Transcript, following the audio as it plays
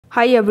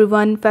Hi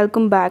everyone,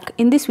 welcome back.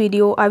 In this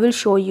video, I will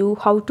show you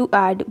how to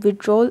add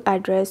withdrawal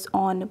address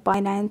on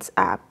Binance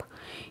app.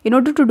 In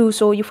order to do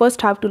so, you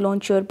first have to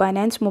launch your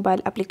Binance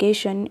mobile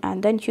application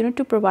and then you need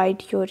to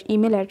provide your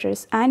email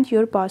address and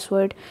your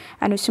password,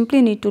 and you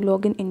simply need to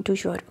log in into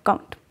your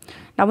account.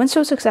 Now once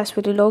you're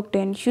successfully logged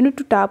in, you need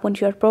to tap on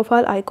your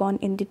profile icon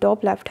in the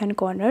top left hand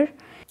corner.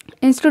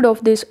 Instead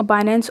of this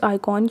Binance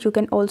icon, you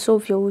can also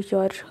view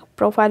your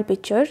profile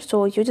picture,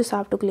 so you just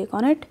have to click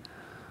on it.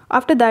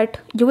 After that,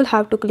 you will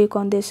have to click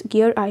on this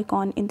gear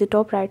icon in the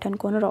top right hand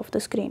corner of the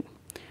screen.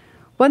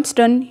 Once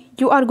done,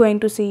 you are going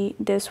to see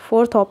this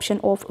fourth option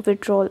of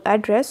withdrawal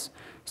address.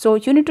 So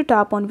you need to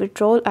tap on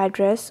withdrawal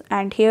address,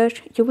 and here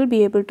you will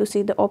be able to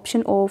see the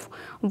option of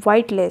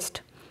whitelist.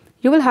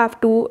 You will have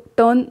to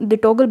turn the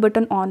toggle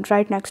button on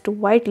right next to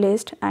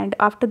whitelist, and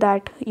after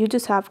that you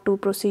just have to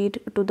proceed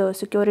to the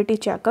security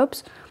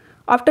checkups.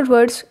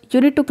 Afterwards, you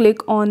need to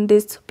click on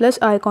this plus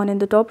icon in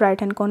the top right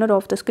hand corner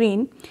of the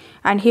screen,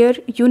 and here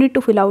you need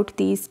to fill out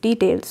these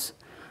details.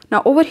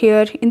 Now over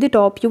here in the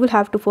top, you will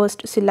have to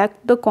first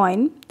select the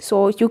coin.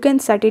 So you can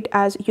set it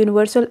as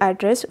universal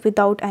address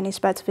without any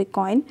specific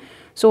coin.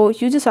 So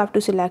you just have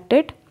to select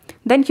it.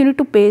 Then you need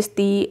to paste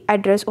the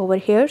address over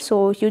here.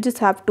 So you just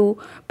have to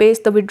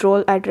paste the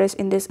withdrawal address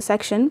in this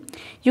section.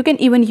 You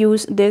can even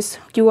use this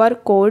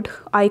QR code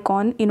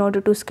icon in order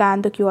to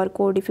scan the QR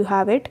code if you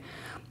have it.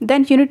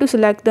 Then you need to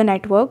select the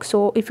network.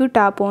 So if you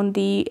tap on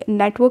the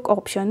network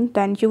option,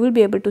 then you will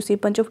be able to see a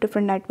bunch of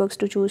different networks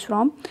to choose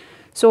from.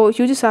 So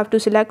you just have to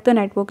select the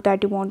network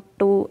that you want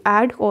to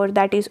add or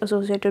that is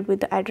associated with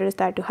the address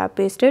that you have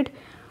pasted.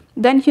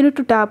 Then you need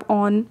to tap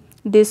on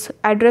this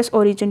address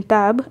origin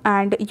tab,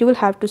 and you will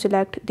have to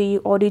select the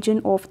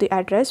origin of the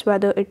address,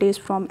 whether it is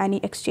from any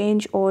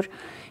exchange or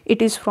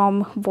it is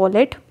from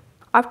wallet.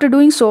 After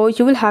doing so,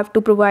 you will have to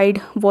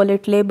provide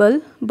wallet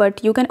label,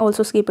 but you can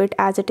also skip it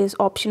as it is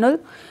optional.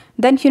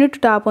 Then you need to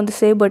tap on the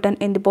save button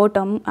in the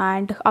bottom,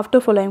 and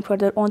after following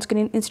further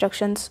on-screen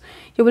instructions,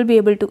 you will be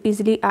able to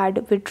easily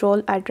add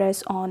withdrawal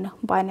address on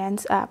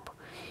Binance app.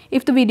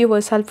 If the video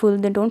was helpful,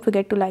 then don't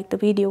forget to like the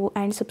video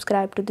and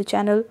subscribe to the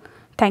channel.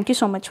 Thank you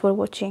so much for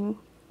watching.